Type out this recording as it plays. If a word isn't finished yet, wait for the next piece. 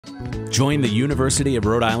Join the University of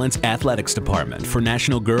Rhode Island's Athletics Department for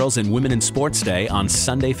National Girls and Women in Sports Day on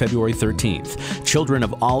Sunday, February 13th. Children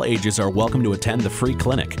of all ages are welcome to attend the free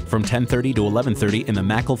clinic from 10:30 to 11:30 in the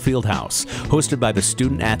Mackle Fieldhouse, hosted by the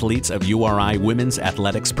student athletes of URI Women's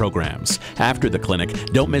Athletics programs. After the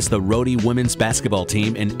clinic, don't miss the Rhode women's basketball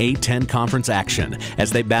team in A10 conference action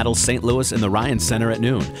as they battle St. Louis in the Ryan Center at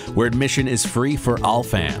noon, where admission is free for all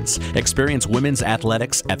fans. Experience women's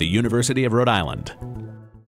athletics at the University of Rhode Island.